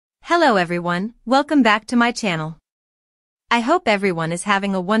Hello everyone, welcome back to my channel. I hope everyone is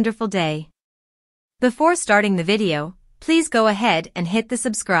having a wonderful day. Before starting the video, please go ahead and hit the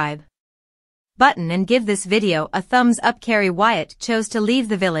subscribe button and give this video a thumbs up. Kerry Wyatt chose to leave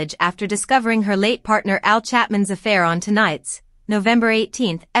the village after discovering her late partner Al Chapman's affair on tonight's, November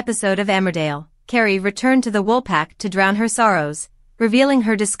 18th, episode of Emmerdale. Kerry returned to the Woolpack to drown her sorrows, revealing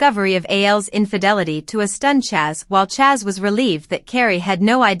her discovery of Al's infidelity to a stunned Chaz. While Chaz was relieved that Kerry had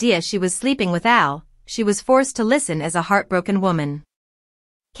no idea she was sleeping with Al, she was forced to listen as a heartbroken woman.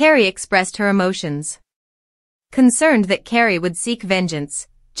 Kerry expressed her emotions. Concerned that Kerry would seek vengeance,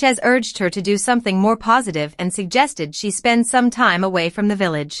 Chaz urged her to do something more positive and suggested she spend some time away from the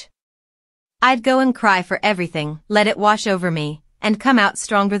village. "I'd go and cry for everything, let it wash over me, and come out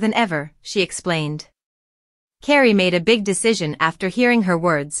stronger than ever," she explained. Kerry made a big decision after hearing her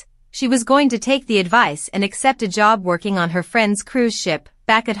words. She was going to take the advice and accept a job working on her friend's cruise ship.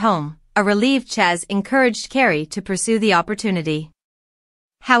 Back at home, a relieved Chaz encouraged Kerry to pursue the opportunity.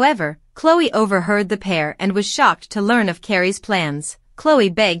 However, Chloe overheard the pair and was shocked to learn of Kerry's plans. Chloe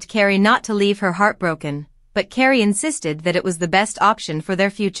begged Kerry not to leave her heartbroken, but Kerry insisted that it was the best option for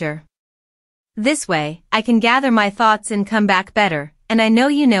their future. "This way, I can gather my thoughts and come back better, and I know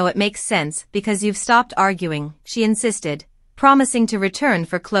you know it makes sense because you've stopped arguing," she insisted, promising to return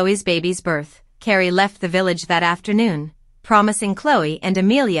for Chloe's baby's birth. Kerry left the village that afternoon, promising Chloe and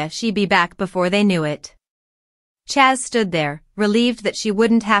Amelia she'd be back before they knew it. Chaz stood there, relieved that she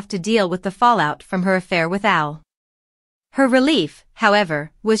wouldn't have to deal with the fallout from her affair with Al. Her relief,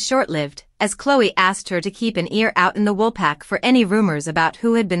 however, was short-lived, as Chloe asked her to keep an ear out in the Woolpack for any rumors about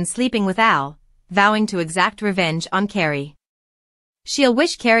who had been sleeping with Al, vowing to exact revenge on Kerry. "She'll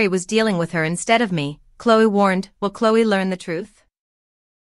wish Kerry was dealing with her instead of me," Chloe warned. "Will Chloe learn the truth?"